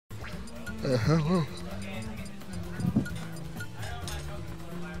Uh-huh.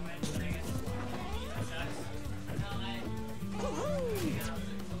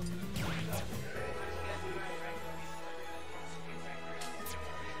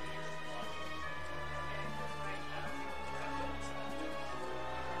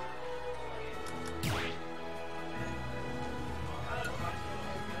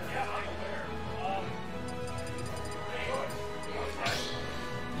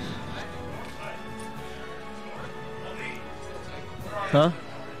 Huh?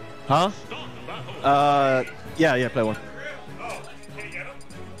 Huh? Yeah, play one.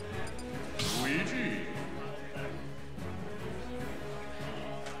 Luigi.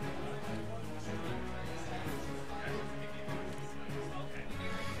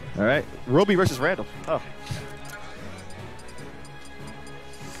 All right, Robi versus Randall. Oh.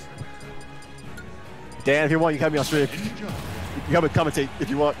 Dan, if you want, you can have me on stream. You have me commentate if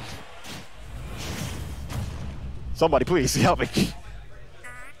you want. Somebody, please help me.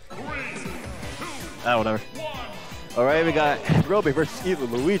 Ah, whatever. All right, we got Robi versus either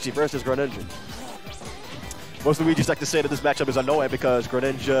Luigi versus Greninja. Most Luigis like to say that this matchup is annoying because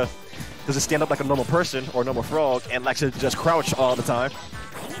Greninja doesn't stand up like a normal person or a normal frog and likes to just crouch all the time.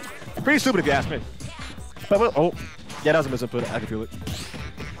 Pretty stupid if you ask me. But, oh, yeah, that was a misinput. I can feel it.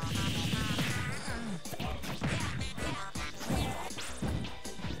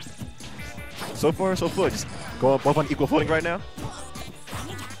 So far, so good. Just going both on equal footing right now.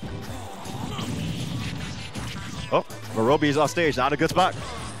 Oh, but Robi is off stage, not a good spot.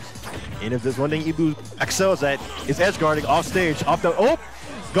 And if there's one thing Ibu excels at, is edge guarding off stage, off the, oh,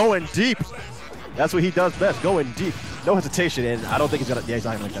 going deep. That's what he does best, going deep. No hesitation, and I don't think he's gonna, yeah, he's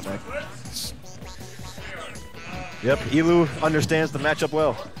not gonna make that back. Yep, Ilu understands the matchup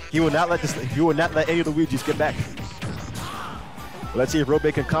well. He will not let this, he will not let any of the Luigis get back. But let's see if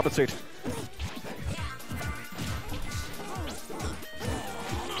Robi can compensate.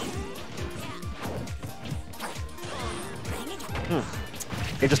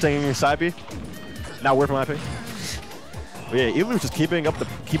 Interesting side B. Not worth my opinion. But yeah, Ilu's just keeping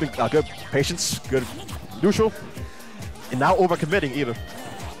good patience, good neutral, and not overcommitting either.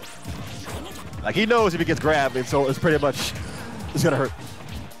 Like he knows if he gets grabbed, and so it's pretty much it's gonna hurt.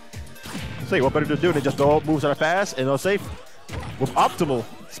 So what better to do than just throw moves that are fast and are safe with optimal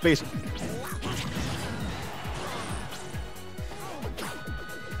spacing.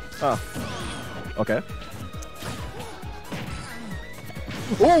 Oh, okay.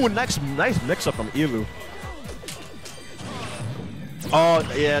 Oh, nice mix-up from Ilu. Oh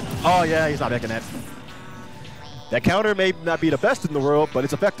yeah, he's not making that. That counter may not be the best in the world, but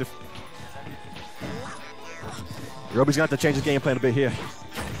it's effective. Robi's gonna have to change his game plan a bit here.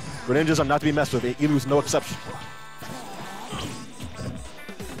 Greninjas are not to be messed with. Ilu's no exception.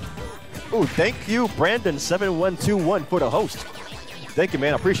 Oh, thank you, Brandon7121 for the host. Thank you,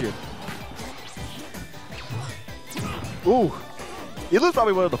 man. I appreciate it. Ooh. Ilu's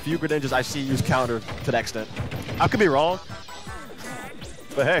probably one of the few Greninjas I see use counter to that extent. I could be wrong,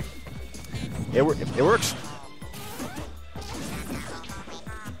 but hey, it works.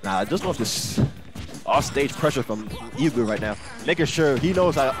 Nah, I just love this off-stage pressure from Ilu right now, making sure he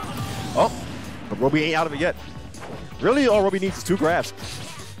knows how. Oh, but Robi ain't out of it yet. Really, all Robi needs is 2 grabs.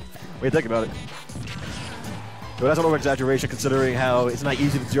 What do you think about it? So that's an over-exaggeration considering how it's not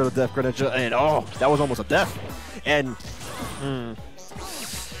easy to 0 to death Greninja, and oh, that was almost a death. And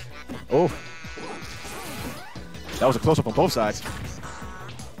oh, that was a close-up on both sides.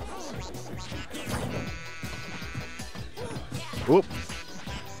 Oop.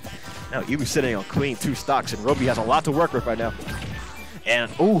 Now Ilu's sitting on clean 2 stocks, and Robi has a lot to work with right now. And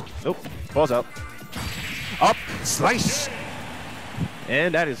ooh, nope, falls out. Up, slice,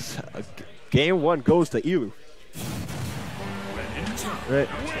 and that is game 1 goes to Ilu. Right.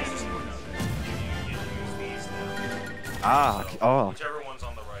 Ah, oh. Whichever one's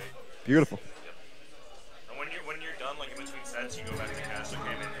on the right. Beautiful. Yep. And when you're done, like in between sets, you go back to the caster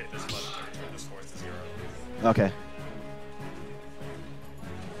cam and hit this button to return the scores to 0. Okay.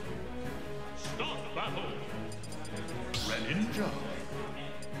 Start battle. Greninja.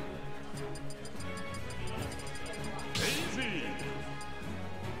 Daisy.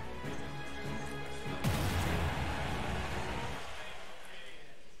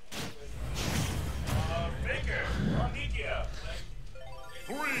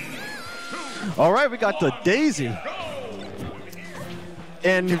 All right, we got the Daisy.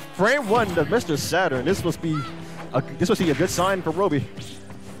 And frame 1 of Mr. Saturn. This must be a good sign for Robi.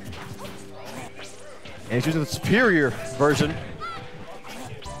 And he's using the superior version.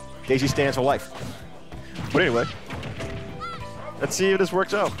 Daisy stands for life. But anyway. Let's see if this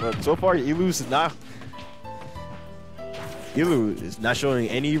works out. But so far, Elu is not showing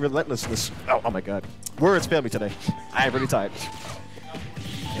any relentlessness. Oh my God. Words failed me today. I am really tired.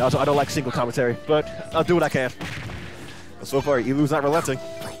 And also, I don't like single commentary, but I'll do what I can. But so far, Elu's not relenting.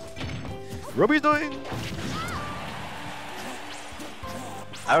 Robi's doing...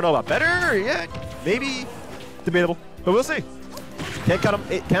 I don't know about better yet. Maybe debatable, but we'll see. Can't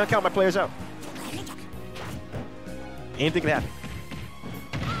count my players out. Anything can happen.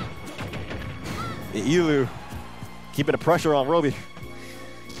 Elu keeping the pressure on Robi.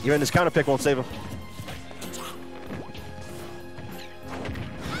 Even this counter pick won't save him.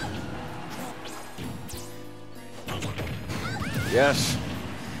 Yes.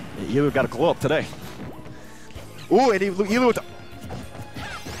 Elu got to glow up today. Ooh, and Elu with the...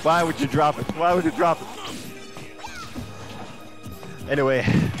 Why would you drop it? Why would you drop it? Anyway,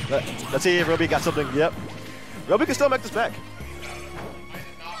 let's see if Robi got something. Yep. Robi can still make this back.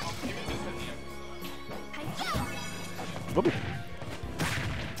 Robi.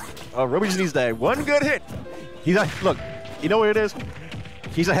 Oh, Robi just needs that one good hit. He's not, look, you know what it is?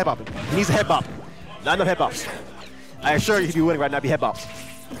 He's a head bop. He needs a head bop. Not enough head bops. I assure you, he'd be winning right now, it'd be head bops.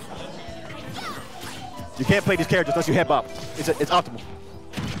 You can't play these characters unless you head bop. It's optimal.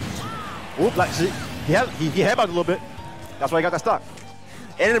 Oop, like, see, he head bopped a little bit. That's why he got that stock.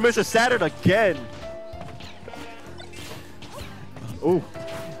 And then Mr. Saturn again. Ooh,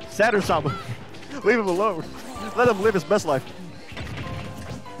 Saturn Samba. Leave him alone. Let him live his best life.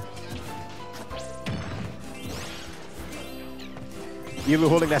 Elu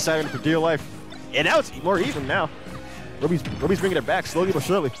holding that Saturn for dear life. And now it's more even now. Robi's bringing it back slowly but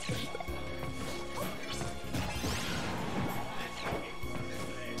surely.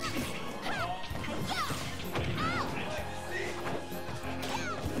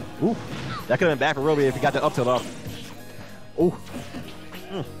 Ooh, that could have been bad for Robi if he got that up tilt off. Ooh.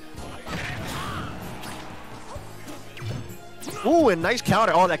 Ooh, and nice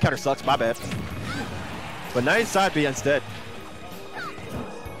counter. Oh, that counter sucks. My bad. But nice side B instead.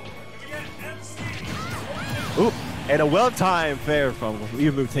 Ooh, and a well-timed fair from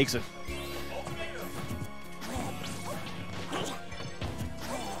Elu takes it.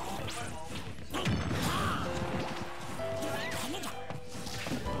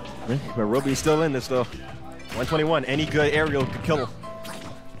 But Robi's still in this though. 121. Any good aerial could kill him.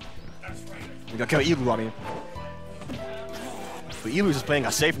 You gotta kill Elu, I mean. But Elu's just playing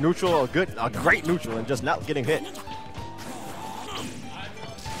a safe neutral, a great neutral, and just not getting hit.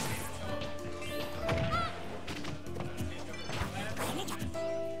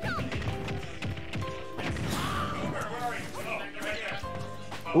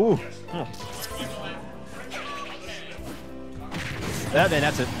 Ooh.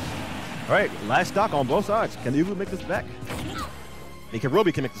 That's it. All right, last stock on both sides. Can Elu make this back?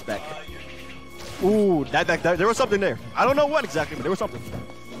 Robi can make this back. Ooh, there was something there. I don't know what exactly, but there was something.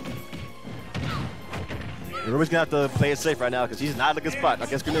 Robi's gonna have to play it safe right now because he's not in a good spot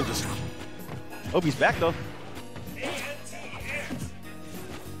against Greninjas. Oh, he's back though.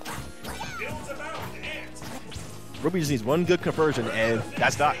 Robi just needs one good conversion, and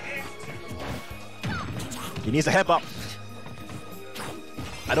that's not. He needs a head bop.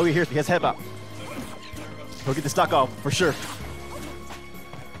 I know he hears me. He has head bop. He'll get the stock off for sure.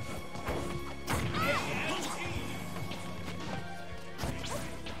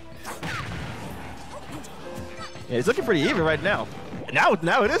 Yeah, it's looking pretty even right now. Now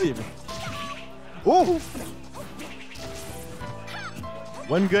it is even. Ooh.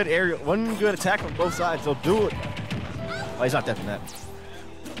 One good area, one good attack from both sides. They'll do it. Oh, he's not dead from that.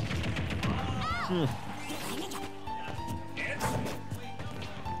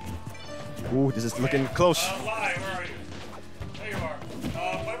 Ooh, this is looking close. Where are you? There you are.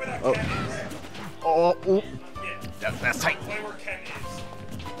 Play where that Oh. Ken is. Oh, ooh. Yeah. That's tight. Play where Ken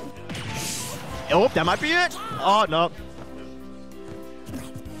is. Oh, that might be it. Oh, no.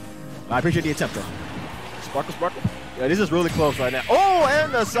 I appreciate the attempt, though. Sparkle, sparkle. Yeah, this is really close right now. Oh,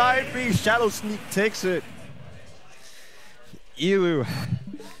 and the side B Shadow Sneak takes it. Elu.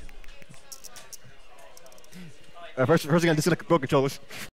 First, we're gonna disconnect both controllers.